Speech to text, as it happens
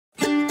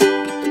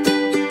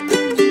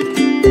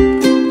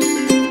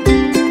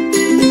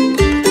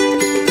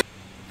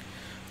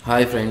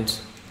Hi friends,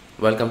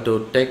 welcome to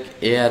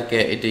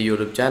techarkit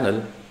YouTube channel.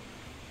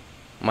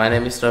 My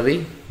name is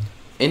Ravi.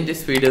 In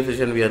this video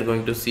session we are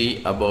going to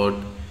see about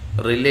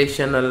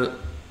relational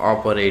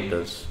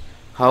operators.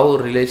 How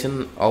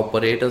relation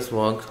operators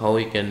work, how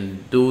we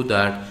can do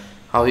that,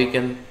 how we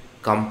can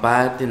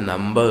compare the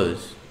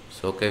numbers.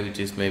 So okay, which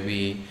is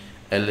maybe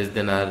less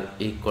than or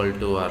equal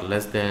to or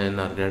less than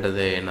or greater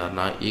than or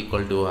not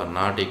equal to or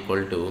not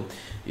equal to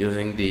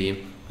using the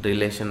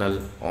relational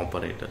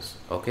operators.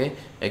 Okay,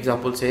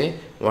 example, say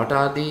what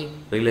are the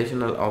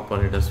relational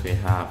operators we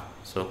have.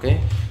 So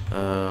okay,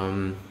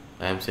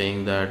 I am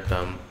saying that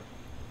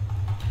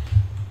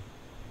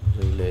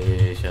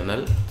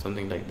relational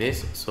something like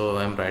this. So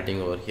I am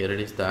writing over here, it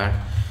is that.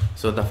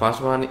 So the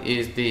first one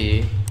is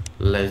the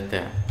less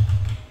than.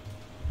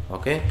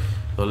 Okay,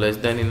 so less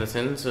than in the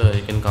sense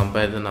you can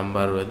compare the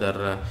number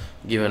whether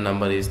given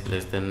number is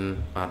less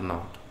than or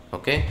not.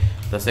 Okay,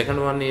 the second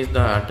one is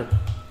that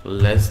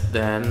less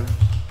than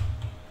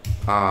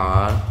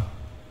or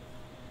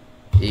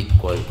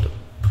equal to,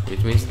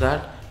 which means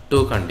that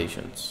two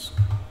conditions.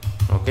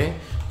 Okay,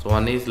 so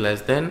one is less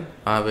than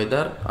or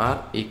whether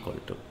or equal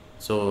to.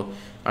 So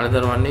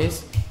another one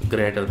is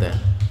greater than.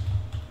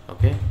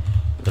 Okay,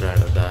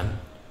 greater than.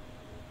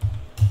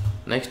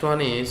 Next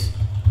one is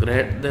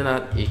greater than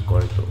or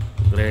equal to,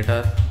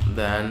 greater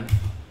than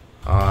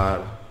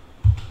or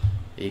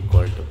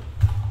equal to.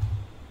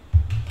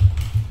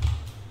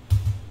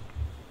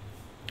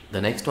 The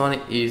next one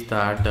is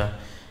that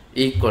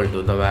equal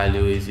to, the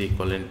value is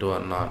equivalent to or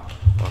not.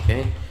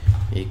 Okay,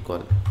 equal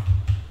to.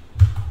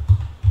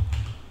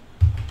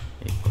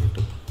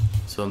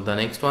 So the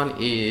next one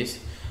is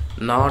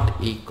not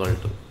equal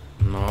to,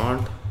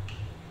 not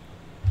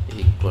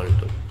equal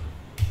to.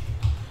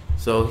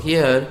 So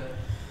here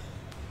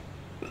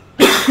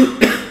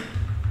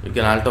you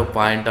can also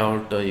point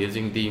out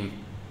using the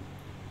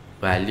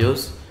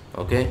values.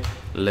 Okay,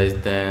 less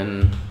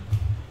than,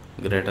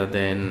 greater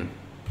than,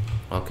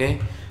 okay,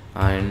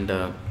 and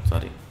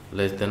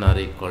less than or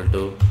equal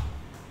to,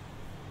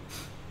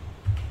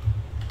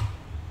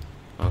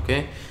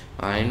 okay,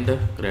 and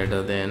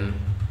greater than,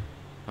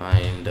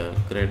 and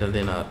greater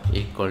than or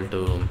equal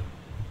to,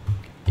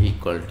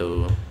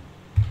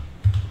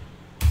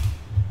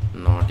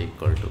 not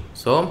equal to.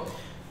 So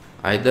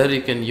either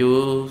you can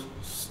use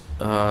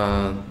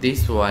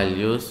these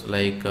values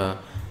like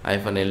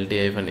hyphen lt,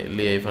 hyphen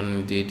le,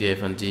 hyphen gt,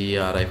 hyphen g,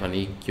 or hyphen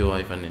eq,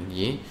 hyphen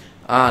ne,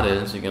 or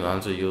else you can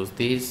also use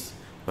these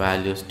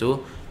values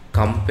to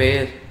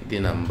compare the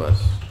numbers.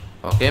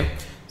 Okay,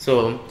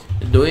 so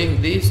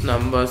doing these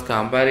numbers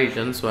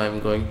comparison, so I am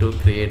going to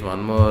create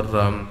one more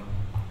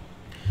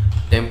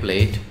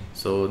template.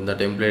 So the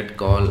template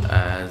called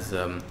as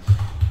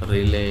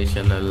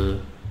relational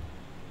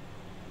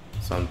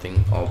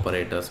something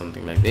operator,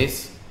 something like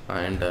this,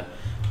 and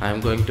I am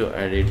going to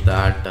edit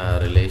that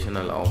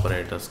relational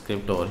operator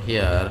script over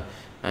here.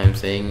 I am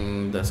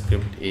saying the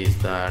script is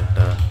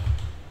that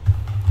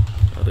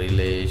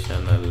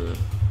relational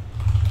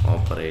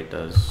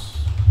operators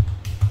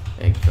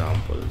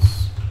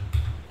examples.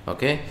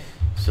 Okay,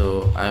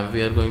 so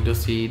we are going to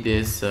see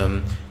this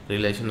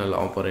relational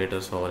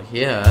operators over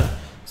here.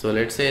 So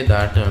let's say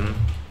that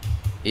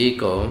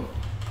echo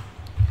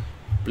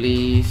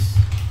please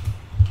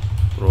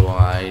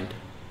provide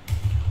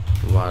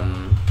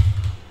one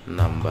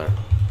number.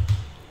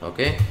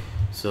 Okay,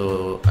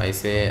 so I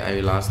say I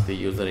will ask the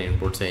user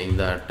input saying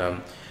that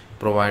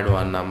provide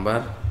one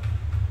number.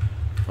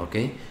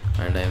 Okay,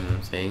 and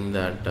I'm saying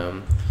that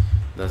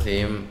the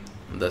same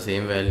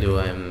value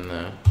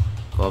I'm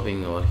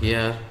copying over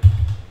here.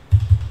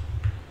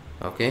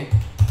 Okay,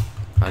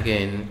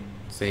 again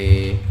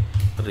say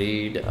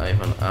read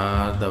hyphen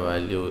r, the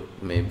value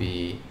may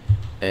be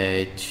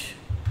h.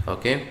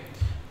 Okay,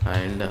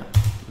 and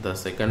the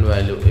second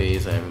value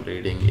is I'm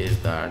reading is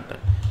that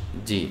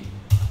g.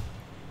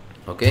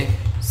 Okay,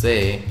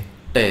 say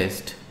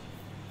test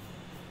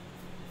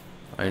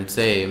and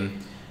say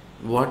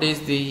what is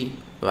the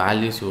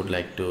values you would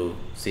like to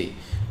see.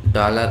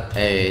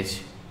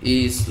 $h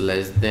is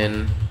less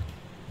than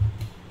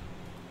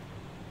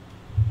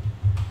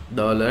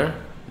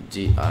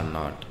 $g or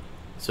not.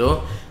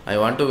 So I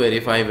want to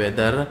verify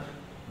whether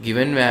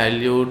given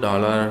value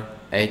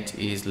 $h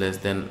is less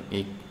than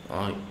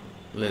or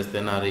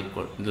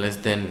equal, less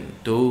than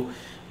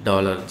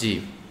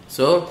 $2g.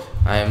 So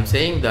I am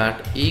saying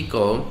that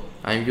echo,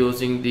 I am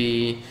using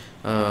the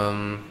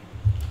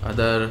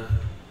other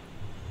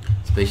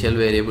special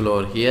variable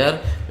over here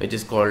which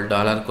is called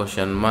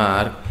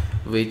 $,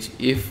 which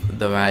if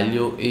the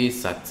value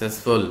is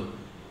successful,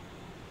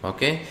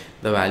 okay,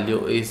 the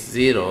value is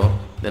 0,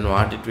 then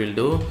what it will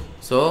do,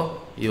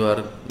 so you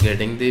are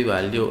getting the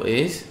value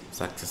is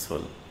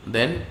successful,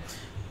 then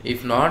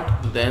if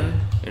not, then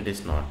it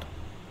is not.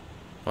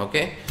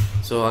 Okay,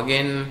 so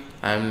again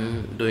I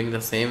am doing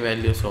the same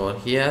values over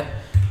here.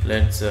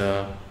 Let's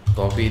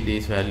copy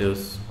these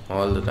values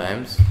all the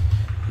times,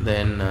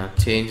 then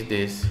change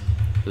this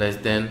less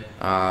than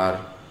or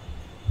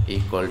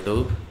equal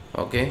to,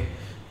 okay,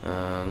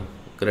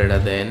 greater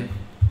than,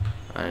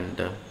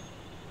 and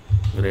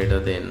greater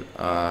than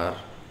or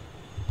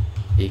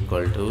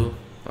equal to,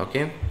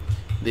 okay,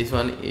 this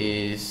one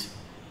is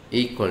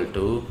equal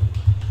to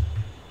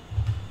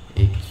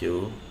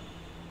eq,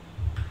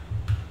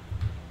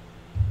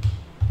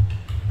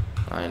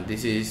 and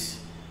this is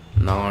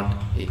not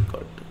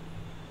equal to.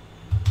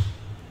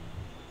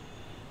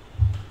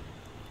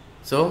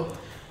 So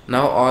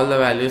now all the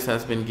values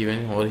has been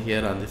given over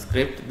here on the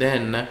script.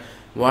 Then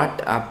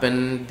what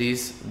happened,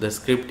 the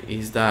script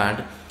is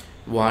that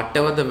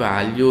whatever the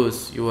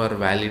values you are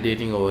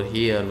validating over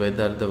here,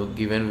 whether the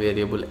given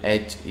variable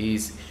h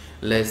is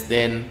less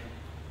than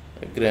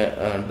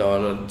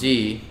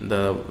 $g,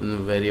 the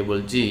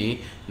variable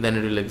g, then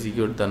it will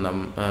execute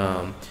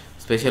the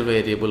special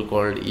variable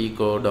called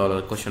echo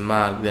 $question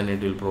mark. Then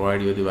it will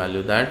provide you the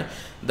value that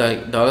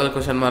the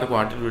 $question mark,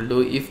 what it will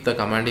do, if the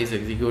command is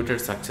executed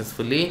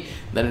successfully,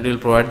 then it will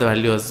provide the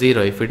value as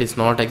 0. If it is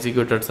not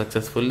executed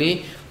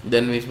successfully,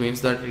 then which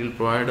means that it will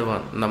provide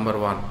number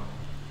 1.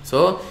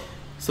 So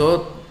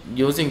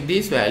using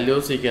these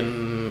values you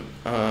can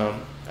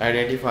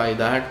identify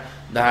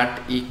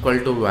that equal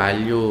to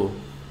value,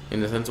 in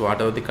the sense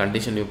whatever the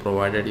condition you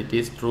provided, it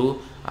is true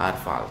or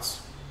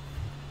false.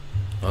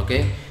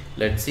 Okay,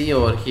 let's see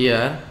over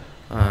here.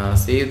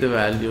 Save the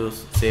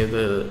values, save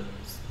the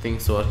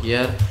things over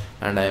here,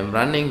 and I am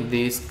running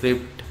the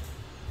script,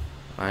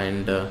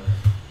 and I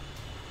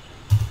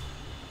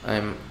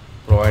am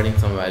providing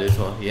some values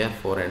over here,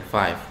 4 and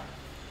 5.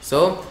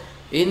 So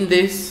in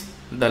this,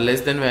 the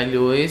less than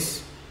value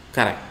is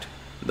correct,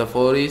 the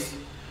 4 is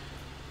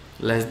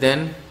less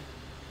than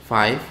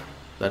 5,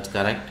 that's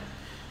correct.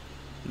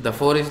 The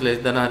 4 is less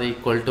than or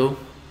equal to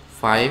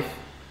 5,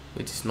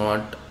 which is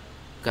not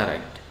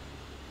correct.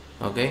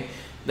 Okay,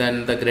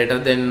 then the greater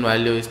than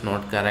value is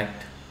not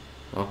correct.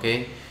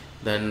 Okay,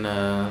 then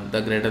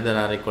the greater than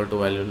or equal to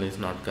value is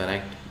not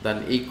correct,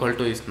 then equal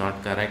to is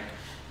not correct,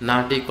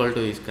 not equal to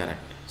is correct.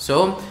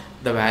 So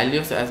the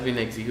values has been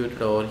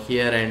executed over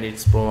here, and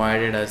it's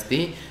provided as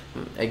the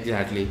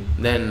exactly.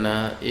 Then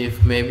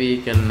if maybe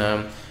you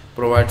can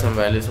provide some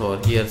values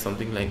over here,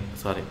 something like,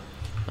 sorry,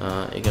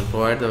 you can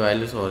provide the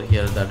values over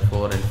here, that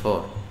 4 and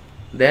 4.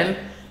 Then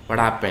what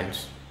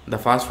happens, the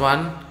first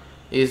one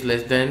is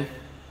less than,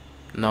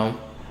 now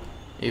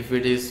if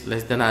it is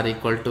less than or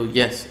equal to,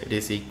 yes, it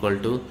is equal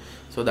to,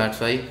 so that's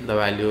why the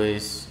value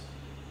is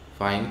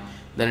fine.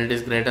 Then it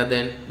is greater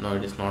than, no,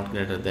 it is not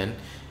greater than.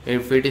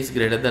 If it is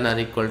greater than or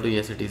equal to,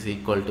 yes, it is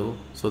equal to,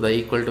 so the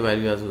equal to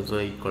value is also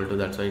equal to,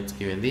 that's why it's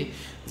given the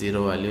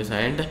 0 values.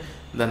 And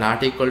the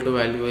not equal to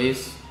value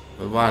is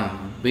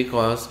 1,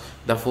 because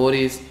the 4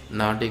 is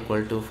not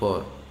equal to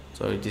 4,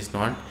 so it is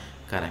not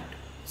correct.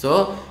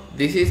 So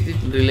this is the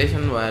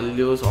relation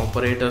values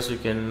operators you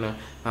can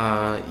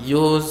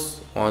use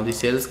on the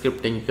shell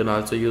scripting. You can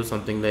also use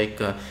something like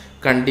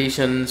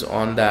conditions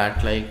on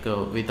that, like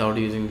without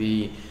using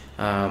the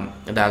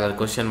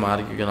 $question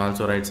mark, you can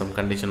also write some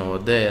condition over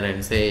there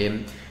and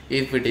say,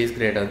 if it is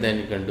greater than,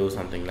 you can do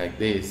something like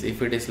this,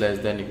 if it is less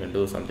than, you can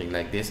do something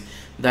like this.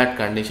 That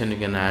condition you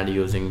can add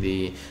using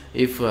the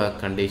if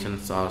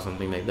conditions or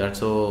something like that.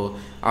 So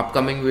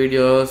upcoming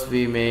videos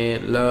we may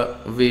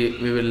we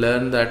will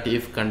learn that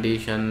if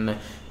condition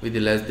with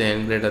the less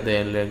than, greater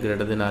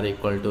than or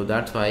equal to.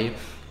 That's why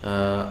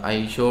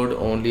I showed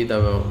only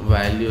the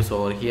values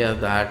over here,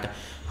 that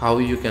how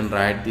you can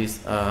write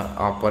these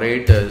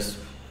operators.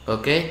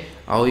 Okay,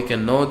 how you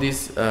can know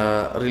these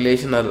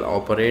relational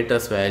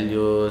operators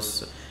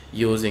values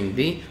using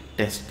the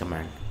test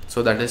command.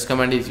 So the test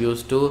command is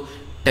used to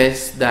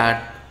test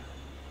that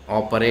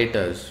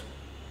operators.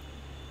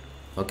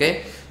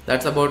 Okay,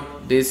 that's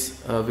about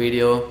this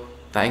video.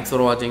 Thanks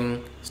for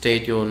watching. Stay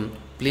tuned.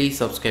 Please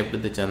subscribe to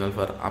the channel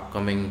for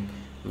upcoming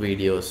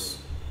videos.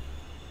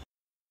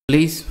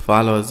 Please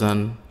follow us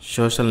on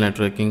social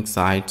networking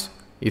sites.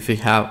 If you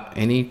have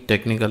any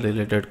technical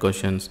related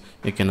questions,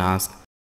 you can ask